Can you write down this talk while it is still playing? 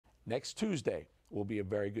Next Tuesday will be a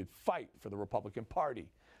very good fight for the Republican Party,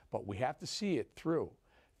 but we have to see it through.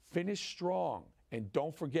 Finish strong, and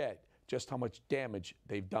don't forget just how much damage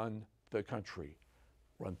they've done to the country.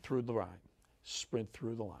 Run through the line, sprint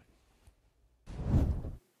through the line.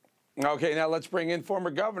 Okay, now let's bring in former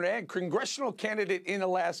governor and congressional candidate in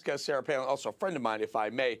Alaska, Sarah Palin, also a friend of mine, if I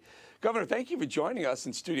may. Governor, thank you for joining us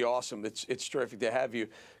in studio. Awesome. It's terrific to have you.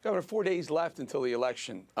 Governor, 4 days left until the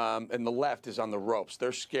election, and the left is on the ropes.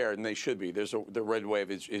 They're scared, and they should be. The red wave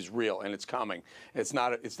is real, and it's coming. It's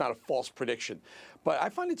not a false prediction. But I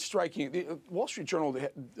find it striking. The Wall Street Journal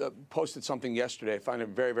posted something yesterday. I find it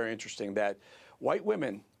very, very interesting that white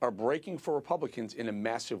women are breaking for Republicans in a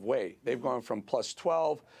massive way. They've gone from plus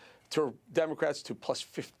 12 to Democrats to plus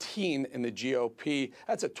 15 in the GOP.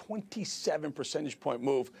 That's a 27 percentage point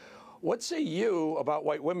move. What say you about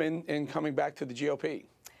white women in coming back to the GOP?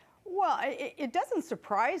 Well, it doesn't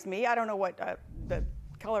surprise me. I don't know what the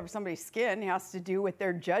color of somebody's skin has to do with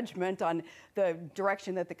their judgment on the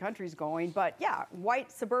direction that the country's going. But yeah,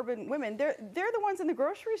 white suburban women, they're the ones in the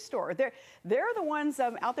grocery store. They're the ones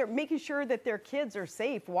out there making sure that their kids are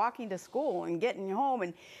safe, walking to school and getting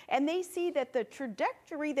home. And they see that the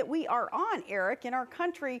trajectory that we are on, Eric, in our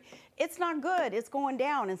country, it's not good. It's going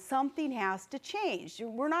down, and something has to change.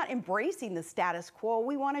 We're not embracing the status quo.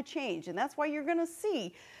 We want to change. And that's why you're going to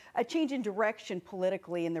see a change in direction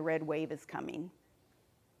politically, and the red wave is coming.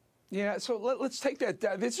 Yeah, so let's take that.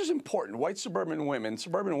 This is important. White suburban women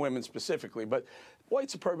specifically, but white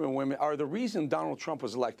suburban women are the reason Donald Trump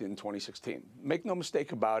was elected in 2016. Make no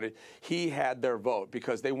mistake about it. He had their vote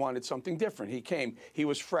because they wanted something different. He came. He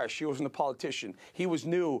was fresh. He wasn't a politician. He was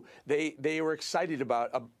new. They were excited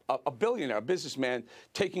about a billionaire, a businessman,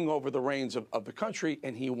 taking over the reins of the country,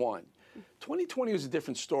 and he won. 2020 was a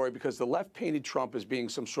different story because the left painted Trump as being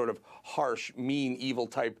some sort of harsh, mean, evil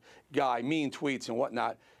type guy, mean tweets and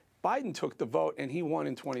whatnot. Biden took the vote, and he won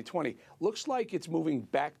in 2020. Looks like it's moving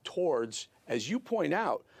back towards, as you point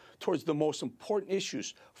out, towards the most important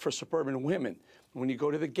issues for suburban women. When you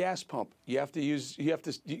go to the gas pump, you have to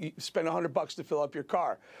spend $100 to fill up your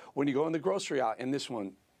car. When you go in the grocery aisle, and this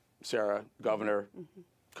one, Sarah, Governor,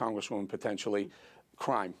 Congresswoman, potentially,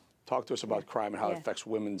 crime. Talk to us about crime and how it affects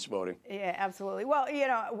women's voting. Yeah, absolutely. Well, you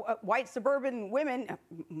know, white suburban women,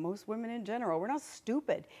 most women in general, we're not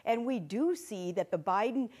stupid. And we do see that the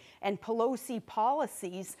Biden and Pelosi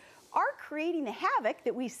policies are creating the havoc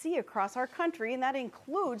that we see across our country, and that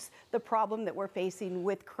includes the problem that we're facing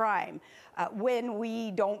with crime. When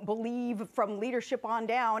we don't believe from leadership on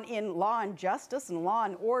down in law and justice and law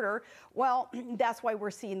and order, well, that's why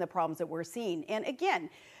we're seeing the problems that we're seeing. And again,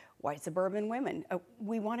 white suburban women,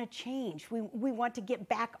 we want to change. We want to get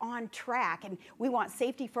back on track, and we want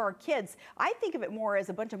safety for our kids. I think of it more as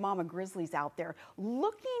a bunch of mama grizzlies out there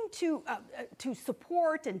looking to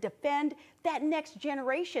support and defend that next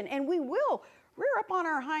generation. And we will rear up on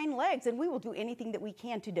our hind legs, and we will do anything that we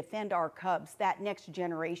can to defend our cubs, that next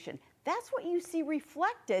generation. That's what you see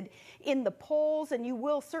reflected in the polls, and you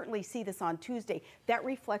will certainly see this on Tuesday, that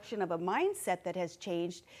reflection of a mindset that has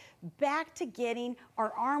changed back to getting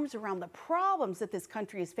our arms around the problems that this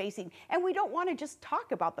country is facing. And we don't want to just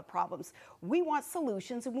talk about the problems. We want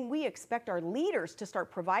solutions, and when we expect our leaders to start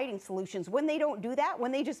providing solutions, when they don't do that,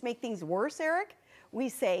 when they just make things worse, Eric, we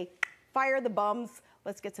say, fire the bums,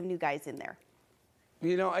 let's get some new guys in there.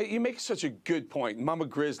 You know, you make such a good point. Mama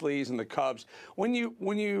Grizzlies and the Cubs. When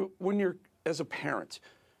you're as a parent,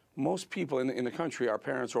 most people in the country are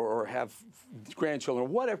parents or have grandchildren or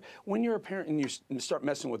whatever. When you're a parent and you start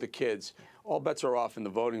messing with the kids, all bets are off in the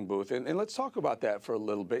voting booth. And let's talk about that for a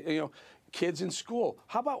little bit. You know, kids in school.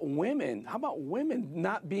 How about women? How about women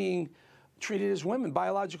not being treated as women,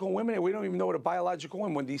 biological women? We don't even know what a biological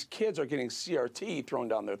woman. When these kids are getting CRT thrown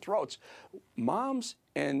down their throats, moms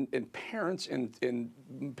and parents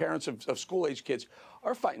and parents of school-age kids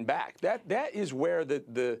are fighting back. That is where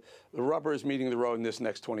the rubber is meeting the road in this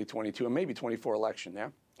next 2022 and maybe 24 election. Yeah.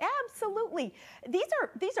 Absolutely. These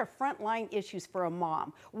are frontline issues for a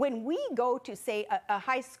mom. When we go to, say, a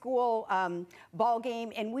high school ball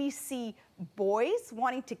game and we see boys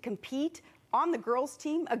wanting to compete on the girls'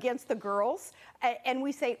 team against the girls, and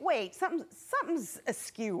we say, wait, something's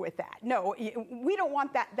askew with that. No, we don't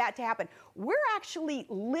want that to happen. We're actually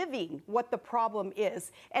living what the problem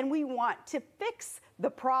is, and we want to fix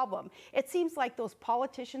the problem. It seems like those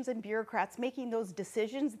politicians and bureaucrats making those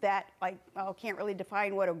decisions that, like, well, can't really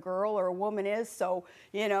define what a girl or a woman is, so,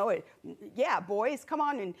 you know, yeah, boys, come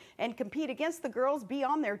on and compete against the girls, be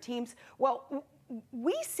on their teams. Well,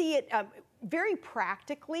 we see it very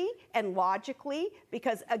practically and logically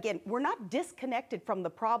because, again, we're not disconnected from the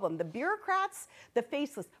problem. The bureaucrats, the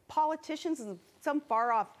faceless politicians, and some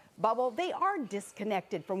far-off bubble, they are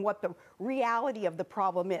disconnected from what the reality of the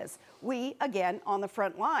problem is. We, again, on the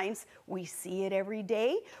front lines, we see it every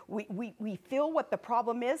day. We feel what the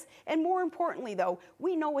problem is. And more importantly, though,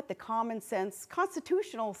 we know what the common sense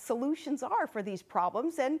constitutional solutions are for these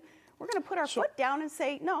problems. And we're going to put our foot down and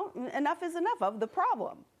say, no, enough is enough of the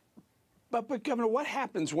problem. But Governor, what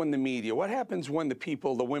happens when the media, what happens when the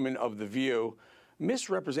people, the women of The View,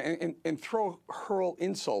 misrepresent and hurl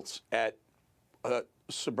insults at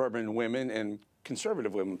suburban women and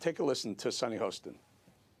conservative women? Take a listen to Sunny Hostin.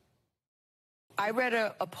 I read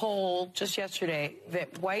a poll just yesterday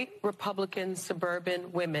that white Republican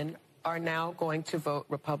suburban women are now going to vote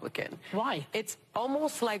Republican. Why? It's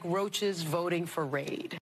almost like roaches voting for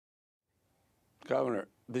Raid. Governor,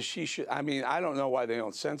 I mean, I don't know why they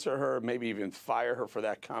don't censor her, maybe even fire her for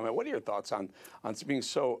that comment. What are your thoughts on being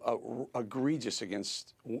so egregious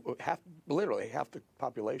against literally half the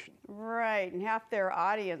population? Right, and half their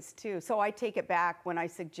audience, too. So I take it back when I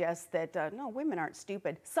suggest that, no, women aren't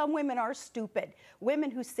stupid. Some women are stupid. Women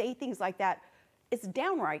who say things like that, it's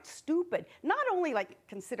downright stupid. Not only, like,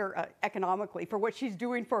 consider economically for what she's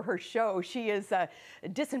doing for her show, she is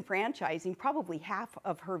disenfranchising probably half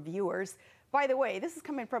of her viewers. By the way, this is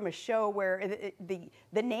coming from a show where the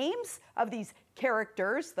names of these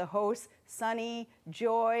characters, the hosts, Sunny,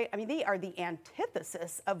 Joy, I mean, they are the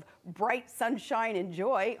antithesis of bright sunshine and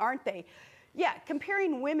joy, aren't they? Yeah,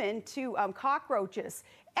 comparing women to cockroaches.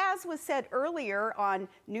 As was said earlier on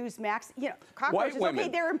Newsmax, you know, cockroaches, okay,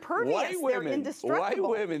 they're impervious, they're indestructible.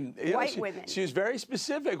 White women. White women. She was very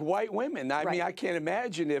specific, white women. I mean, I can't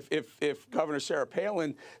imagine if Governor Sarah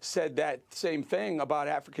Palin said that same thing about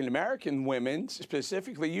African-American women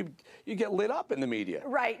specifically, you get lit up in the media.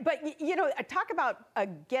 Right, but, you know, talk about a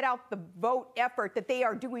get out the vote effort that they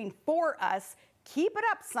are doing for us. Keep it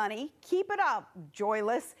up, Sunny. Keep it up,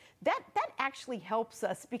 Joyless. That actually helps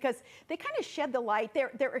us because they kind of shed the light.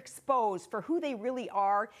 They're exposed for who they really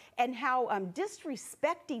are and how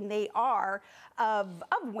disrespecting they are of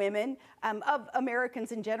women, of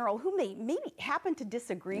Americans in general, whom they maybe happen to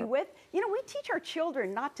disagree with. You know, we teach our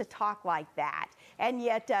children not to talk like that, and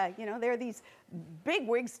yet, you know, there are these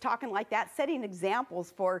bigwigs talking like that, setting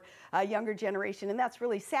examples for a younger generation, and that's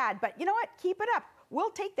really sad. But you know what? Keep it up.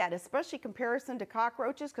 We'll take that, especially comparison to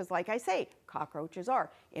cockroaches, because like I say, cockroaches are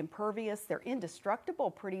impervious. They're indestructible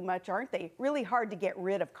pretty much, aren't they? Really hard to get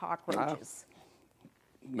rid of cockroaches.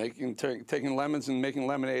 Taking lemons and making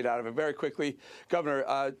lemonade out of it. Very quickly,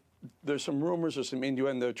 Governor, there's some rumors or some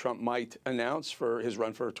innuendo Trump might announce for his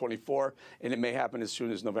run for 24, and it may happen as soon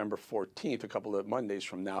as November 14th, a couple of Mondays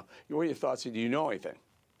from now. What are your thoughts? Do you know anything?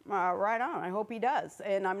 Right on. I hope he does.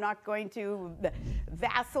 And I'm not going to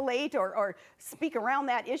vacillate or speak around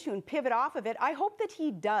that issue and pivot off of it. I hope that he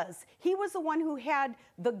does. He was the one who had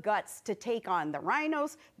the guts to take on the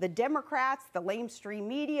rhinos, the Democrats, the lamestream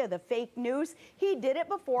media, the fake news. He did it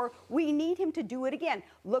before. We need him to do it again.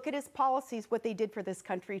 Look at his policies, what they did for this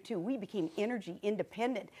country, too. We became energy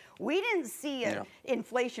independent. We didn't see an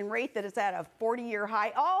inflation rate that is at a 40-year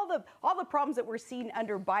high. All the problems that we're seeing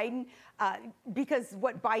under Biden, because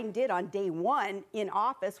what Biden did on day one in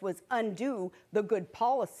office was undo the good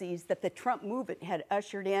policies that the Trump movement had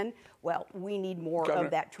ushered in. Well, we need more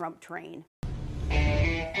of that Trump train.